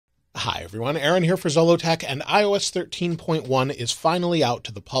Hi everyone, Aaron here for Zollotech, and iOS 13.1 is finally out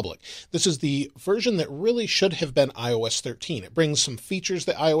to the public. This is the version that really should have been iOS 13. It brings some features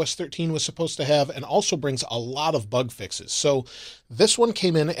that iOS 13 was supposed to have and also brings a lot of bug fixes. So this one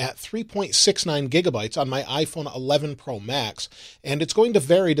came in at 3.69 gigabytes on my iPhone 11 Pro Max, and it's going to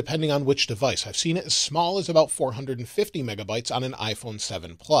vary depending on which device. I've seen it as small as about 450 megabytes on an iPhone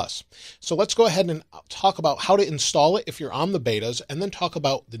 7 Plus. So let's go ahead and talk about how to install it if you're on the betas, and then talk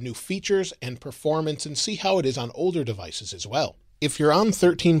about the new features and performance and see how it is on older devices as well. If you're on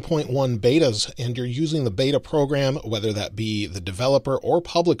 13.1 betas and you're using the beta program, whether that be the developer or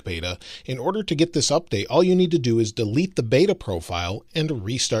public beta, in order to get this update, all you need to do is delete the beta profile and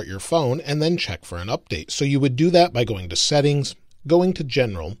restart your phone and then check for an update. So you would do that by going to Settings, going to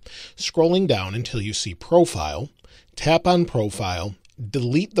General, scrolling down until you see Profile, tap on Profile,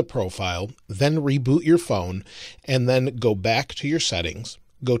 delete the profile, then reboot your phone, and then go back to your settings,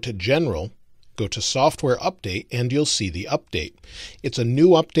 go to General, go to Software Update, and you'll see the update. It's a new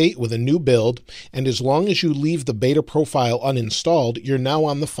update with a new build, and as long as you leave the beta profile uninstalled, you're now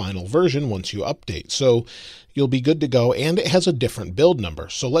on the final version once you update. So you'll be good to go, and it has a different build number.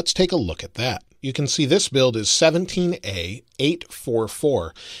 So let's take a look at that. You can see this build is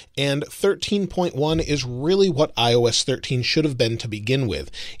 17A844, and 13.1 is really what iOS 13 should have been to begin with.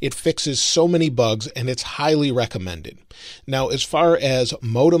 It fixes so many bugs, and it's highly recommended. Now, as far as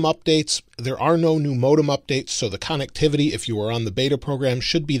modem updates, there are no new modem updates, so the connectivity, if you were on the beta program,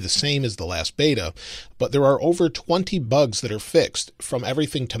 should be the same as the last beta, but there are over 20 bugs that are fixed, from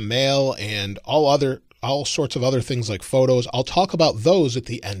everything to mail and all sorts of other things like photos. I'll talk about those at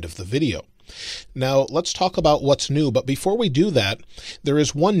the end of the video. Now, let's talk about what's new, but before we do that, there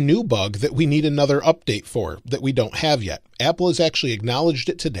is one new bug that we need another update for that we don't have yet. Apple has actually acknowledged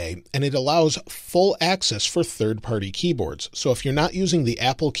it today, and it allows full access for third-party keyboards. So if you're not using the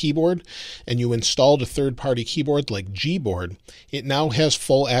Apple keyboard and you installed a third-party keyboard like Gboard, it now has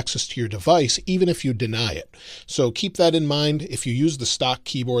full access to your device, even if you deny it. So keep that in mind. If you use the stock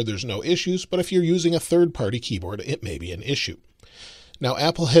keyboard, there's no issues, but if you're using a third-party keyboard, it may be an issue. Now,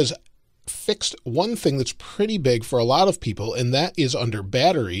 Apple has fixed one thing that's pretty big for a lot of people, and that is under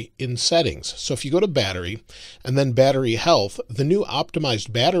battery in settings. So if you go to battery and then battery health, the new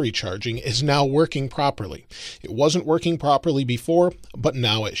optimized battery charging is now working properly. It wasn't working properly before, but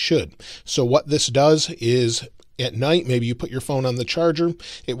now it should. So what this does is at night, maybe you put your phone on the charger,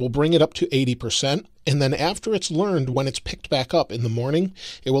 it will bring it up to 80%. And then after it's learned, when it's picked back up in the morning,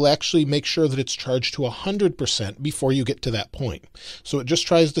 it will actually make sure that it's charged to 100% before you get to that point. So it just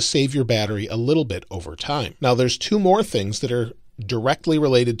tries to save your battery a little bit over time. Now, there's two more things that are directly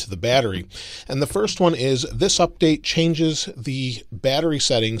related to the battery. And the first one is this update changes the battery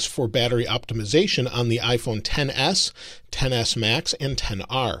settings for battery optimization on the iPhone XS, XS Max, and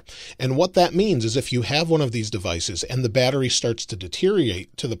XR. And what that means is if you have one of these devices and the battery starts to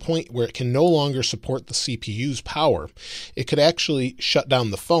deteriorate to the point where it can no longer support the CPU's power, it could actually shut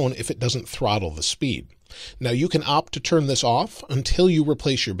down the phone if it doesn't throttle the speed. Now, you can opt to turn this off until you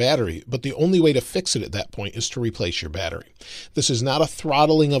replace your battery, but the only way to fix it at that point is to replace your battery. This is not a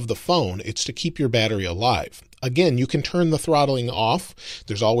throttling of the phone, it's to keep your battery alive. Again, you can turn the throttling off.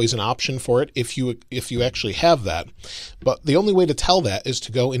 There's always an option for it if you actually have that. But the only way to tell that is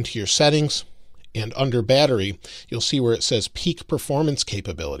to go into your settings, and under battery, you'll see where it says peak performance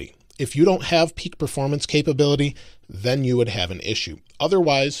capability. If you don't have peak performance capability, then you would have an issue.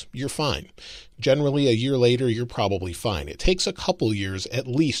 Otherwise, you're fine. Generally, a year later, you're probably fine. It takes a couple years at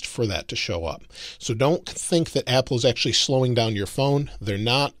least for that to show up. So don't think that Apple is actually slowing down your phone. They're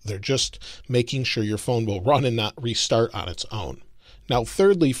not. They're just making sure your phone will run and not restart on its own. Now,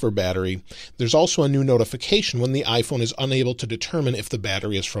 thirdly, for battery, there's also a new notification when the iPhone is unable to determine if the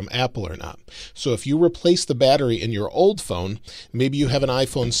battery is from Apple or not. So if you replace the battery in your old phone, maybe you have an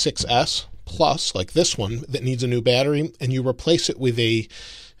iPhone 6S Plus, like this one, that needs a new battery, and you replace it with a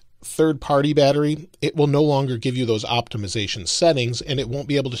third-party battery, it will no longer give you those optimization settings, and it won't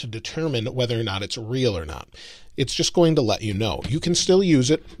be able to determine whether or not it's real or not. It's just going to let you know. You can still use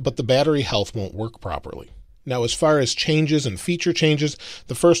it, but the battery health won't work properly. Now, as far as changes and feature changes,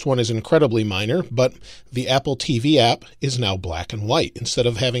 the first one is incredibly minor, but the Apple TV app is now black and white. Instead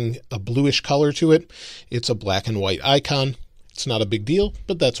of having a bluish color to it, it's a black and white icon. It's not a big deal,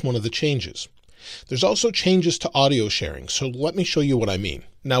 but that's one of the changes. There's also changes to audio sharing, so let me show you what I mean.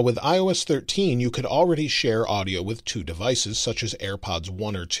 Now with iOS 13, you could already share audio with two devices such as AirPods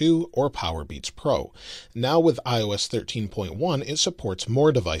 1 or 2 or Powerbeats Pro. Now with iOS 13.1, it supports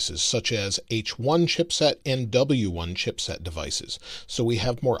more devices such as H1 chipset and W1 chipset devices. So we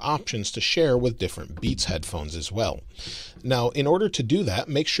have more options to share with different Beats headphones as well. Now, in order to do that,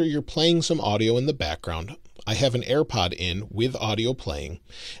 make sure you're playing some audio in the background. I have an AirPod in with audio playing,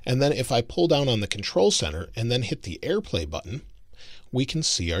 and then if I pull down on the control center and then hit the AirPlay button, we can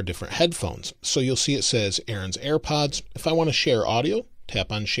see our different headphones. So you'll see it says Aaron's AirPods. If I want to share audio,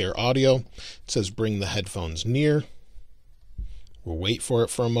 tap on Share Audio. It says bring the headphones near. We'll wait for it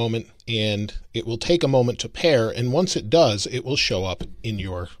for a moment, and it will take a moment to pair, and once it does, it will show up in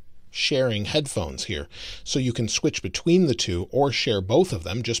your sharing headphones here. So you can switch between the two or share both of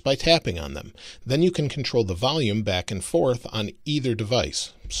them just by tapping on them. Then you can control the volume back and forth on either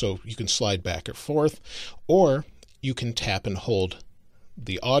device. So you can slide back or forth, or you can tap and hold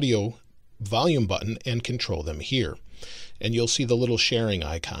the audio volume button and control them here. And you'll see the little sharing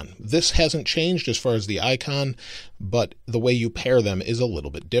icon. This hasn't changed as far as the icon, but the way you pair them is a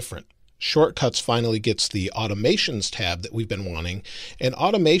little bit different. Shortcuts finally gets the Automations tab that we've been wanting, and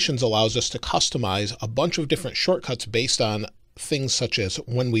Automations allows us to customize a bunch of different shortcuts based on things such as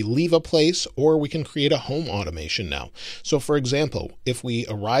when we leave a place, or we can create a home automation now. So for example, if we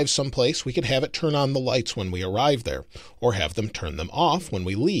arrive someplace, we could have it turn on the lights when we arrive there, or have them turn them off when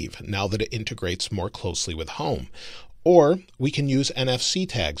we leave, now that it integrates more closely with home. Or we can use NFC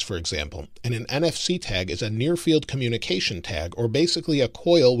tags, for example. And an NFC tag is a near-field communication tag, or basically a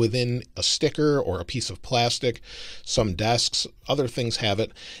coil within a sticker or a piece of plastic. Some desks, other things have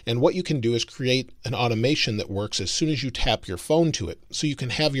it. And what you can do is create an automation that works as soon as you tap your phone to it. So you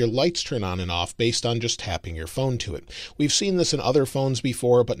can have your lights turn on and off based on just tapping your phone to it. We've seen this in other phones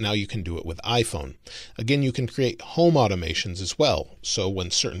before, but now you can do it with iPhone. Again, you can create home automations as well. So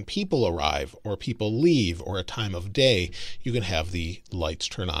when certain people arrive, or people leave, or a time of day, you can have the lights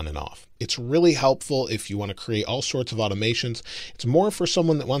turn on and off. It's really helpful if you want to create all sorts of automations. It's more for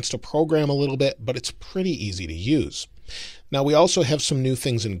someone that wants to program a little bit, but it's pretty easy to use. Now we also have some new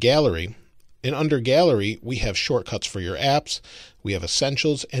things in Gallery. And under Gallery, we have shortcuts for your apps, we have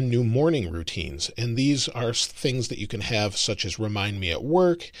essentials, and new morning routines. And these are things that you can have, such as remind me at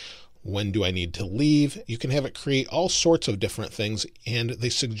work, when do I need to leave? You can have it create all sorts of different things, and they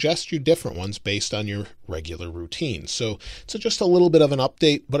suggest you different ones based on your regular routine. So it's just a little bit of an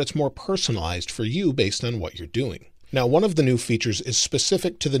update, but it's more personalized for you based on what you're doing. Now, one of the new features is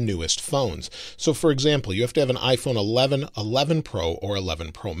specific to the newest phones. So for example, you have to have an iPhone 11, 11 Pro, or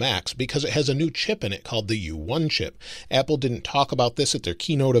 11 Pro Max because it has a new chip in it called the U1 chip. Apple didn't talk about this at their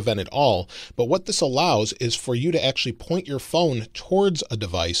keynote event at all, but what this allows is for you to actually point your phone towards a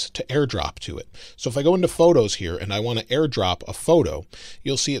device to AirDrop to it. So if I go into Photos here and I want to AirDrop a photo,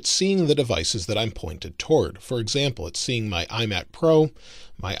 you'll see it's seeing the devices that I'm pointed toward. For example, it's seeing my iMac Pro,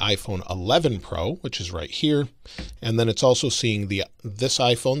 my iPhone 11 Pro, which is right here, and then it's also seeing this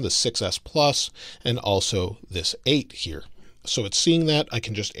iPhone, the 6S Plus, and also this 8 here. So it's seeing that. I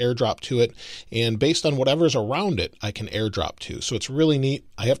can just AirDrop to it, and based on whatever's around it, I can AirDrop to. So it's really neat.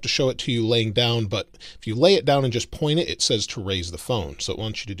 I have to show it to you laying down, but if you lay it down and just point it, it says to raise the phone. So it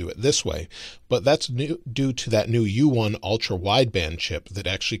wants you to do it this way. But that's due to that new U1 ultra wideband chip that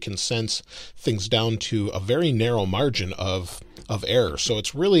actually can sense things down to a very narrow margin of error. So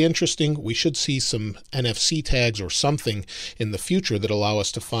it's really interesting. We should see some NFC tags or something in the future that allow us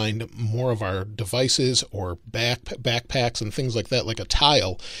to find more of our devices or backpacks and things like that, like a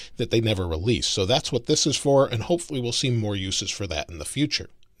tile that they never release. So that's what this is for, and hopefully we'll see more uses for that in the future.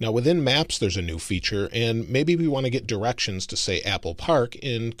 Now within Maps, there's a new feature, and maybe we want to get directions to, say, Apple Park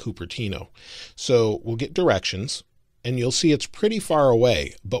in Cupertino. So we'll get directions, and you'll see it's pretty far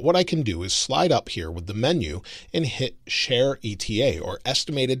away, but what I can do is slide up here with the menu and hit Share ETA, or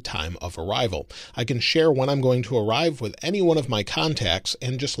Estimated Time of Arrival. I can share when I'm going to arrive with any one of my contacts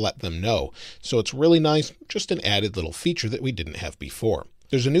and just let them know. So it's really nice, just an added little feature that we didn't have before.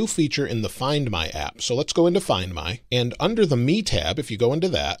 There's a new feature in the Find My app. So let's go into Find My, and under the Me tab, if you go into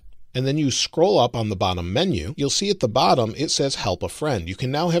that, and then you scroll up on the bottom menu, you'll see at the bottom it says Help a Friend. You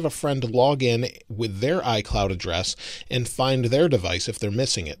can now have a friend log in with their iCloud address and find their device if they're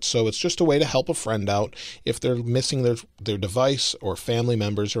missing it. So it's just a way to help a friend out if they're missing their device or family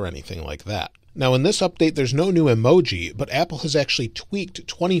members or anything like that. Now in this update, there's no new emoji, but Apple has actually tweaked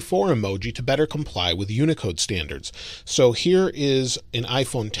 24 emoji to better comply with Unicode standards. So here is an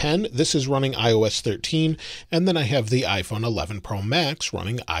iPhone 10. This is running iOS 13. And then I have the iPhone 11 Pro Max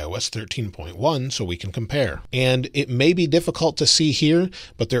running iOS 13.1 so we can compare. And it may be difficult to see here,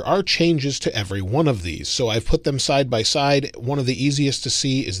 but there are changes to every one of these. So I've put them side by side. One of the easiest to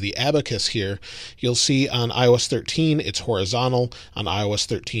see is the abacus here. You'll see on iOS 13, it's horizontal. On iOS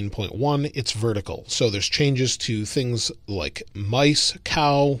 13.1, it's vertical. So there's changes to things like mice,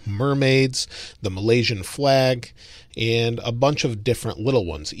 cow, mermaids, the Malaysian flag, and a bunch of different little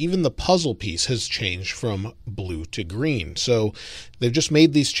ones. Even the puzzle piece has changed from blue to green. So they've just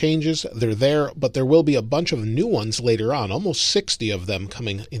made these changes. They're there, but there will be a bunch of new ones later on, almost 60 of them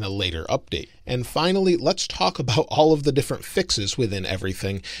coming in a later update. And finally, let's talk about all of the different fixes within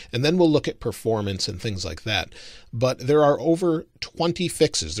everything, and then we'll look at performance and things like that. But there are over 20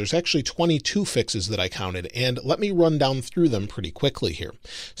 fixes. There's actually 22 fixes that I counted, and let me run down through them pretty quickly here.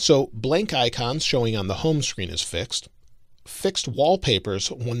 So blank icons showing on the home screen is fixed. Fixed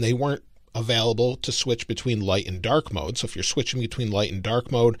wallpapers when they weren't available to switch between light and dark mode. So if you're switching between light and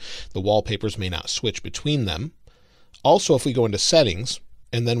dark mode, the wallpapers may not switch between them. Also, if we go into settings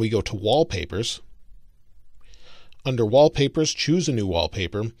and then we go to wallpapers, under wallpapers, choose a new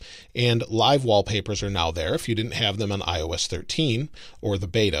wallpaper, and live wallpapers are now there if you didn't have them on iOS 13 or the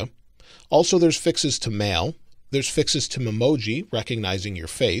beta. Also, there's fixes to mail. There's fixes to Memoji, recognizing your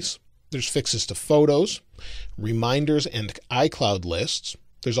face. There's fixes to photos, reminders, and iCloud lists.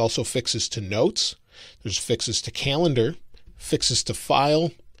 There's also fixes to notes. There's fixes to calendar, fixes to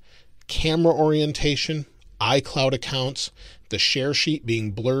file, camera orientation, iCloud accounts, the share sheet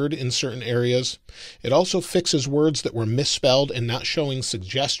being blurred in certain areas. It also fixes words that were misspelled and not showing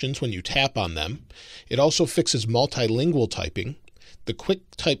suggestions when you tap on them. It also fixes multilingual typing. The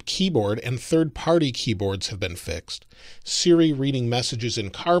QuickType keyboard and third-party keyboards have been fixed. Siri reading messages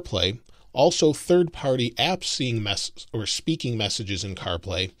in CarPlay. Also third-party apps seeing speaking messages in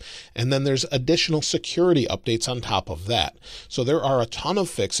CarPlay. And then there's additional security updates on top of that. So there are a ton of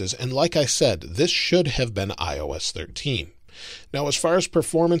fixes. And like I said, this should have been iOS 13. Now, as far as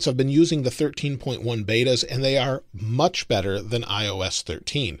performance, I've been using the 13.1 betas, and they are much better than iOS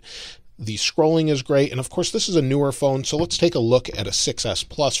 13. The scrolling is great, and of course this is a newer phone, so let's take a look at a 6S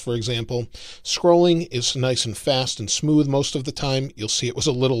Plus, for example. Scrolling is nice and fast and smooth most of the time. You'll see it was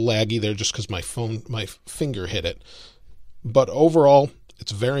a little laggy there just because my finger hit it. But overall,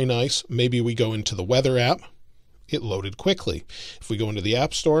 it's very nice. Maybe we go into the weather app. It loaded quickly. If we go into the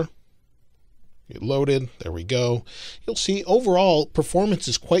App Store, it loaded. There we go. You'll see overall performance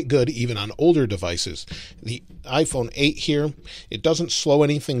is quite good even on older devices. The iPhone 8 here, it doesn't slow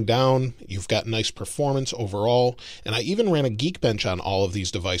anything down. You've got nice performance overall. And I even ran a Geekbench on all of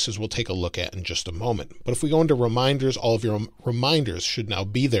these devices we'll take a look at in just a moment. But if we go into reminders, all of your reminders should now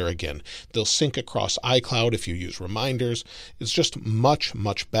be there again. They'll sync across iCloud if you use reminders. It's just much,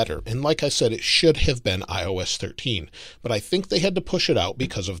 much better. And like I said, it should have been iOS 13. But I think they had to push it out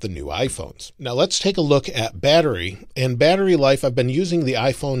because of the new iPhones. Now let's take a look at battery and battery life. I've been using the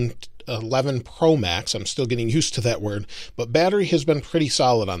iPhone 11 Pro Max. I'm still getting used to that word, but battery has been pretty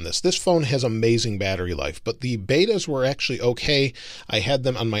solid on this. This phone has amazing battery life, but the betas were actually okay. I had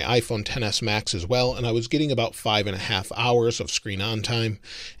them on my iPhone XS Max as well, and I was getting about 5.5 hours of screen on time.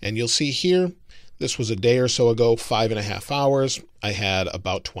 And you'll see here, this was a day or so ago, 5.5 hours. I had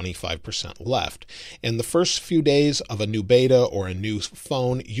about 25% left. And the first few days of a new beta or a new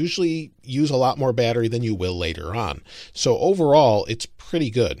phone usually use a lot more battery than you will later on. So overall, it's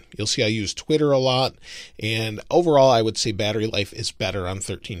pretty good. You'll see I use Twitter a lot, and overall I would say battery life is better on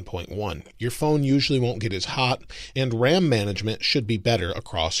 13.1. Your phone usually won't get as hot, and RAM management should be better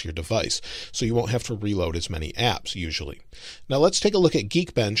across your device, so you won't have to reload as many apps usually. Now let's take a look at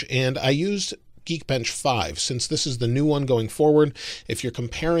Geekbench, and I used Geekbench 5. Since this is the new one going forward, if you're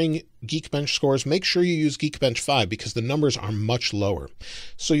comparing Geekbench scores, make sure you use Geekbench 5 because the numbers are much lower.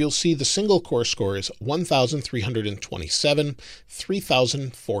 So you'll see the single core score is 1,327,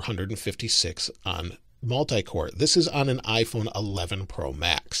 3,456 on multi-core. This is on an iPhone 11 Pro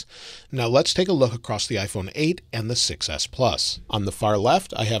Max. Now let's take a look across the iPhone 8 and the 6S Plus. On the far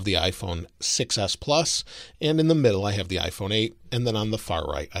left, I have the iPhone 6S Plus, and in the middle, I have the iPhone 8. and then on the far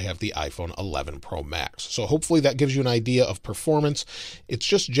right, I have the iPhone 11 Pro Max. So hopefully that gives you an idea of performance. It's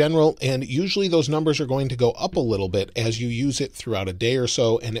just general, and usually those numbers are going to go up a little bit as you use it throughout a day or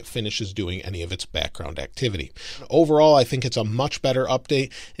so and it finishes doing any of its background activity. Overall, I think it's a much better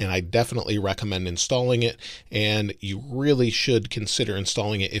update, and I definitely recommend installing it, and you really should consider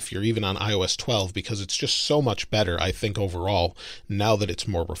installing it if you're even on iOS 12, because it's just so much better, I think, overall, now that it's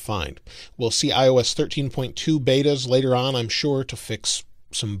more refined. We'll see iOS 13.2 betas later on, I'm sure, to fix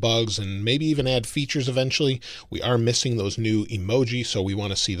some bugs and maybe even add features eventually. We are missing those new emoji, so we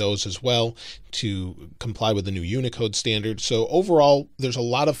want to see those as well to comply with the new Unicode standard. So overall, there's a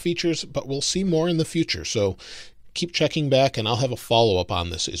lot of features, but we'll see more in the future. So keep checking back, and I'll have a follow-up on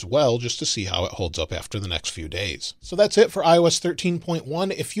this as well, just to see how it holds up after the next few days. So that's it for iOS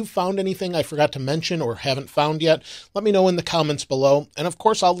 13.1. If you found anything I forgot to mention or haven't found yet, let me know in the comments below. And of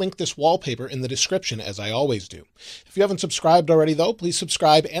course, I'll link this wallpaper in the description, as I always do. If you haven't subscribed already, though, please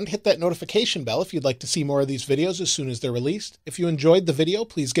subscribe and hit that notification bell if you'd like to see more of these videos as soon as they're released. If you enjoyed the video,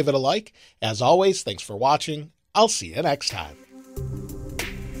 please give it a like. As always, thanks for watching. I'll see you next time.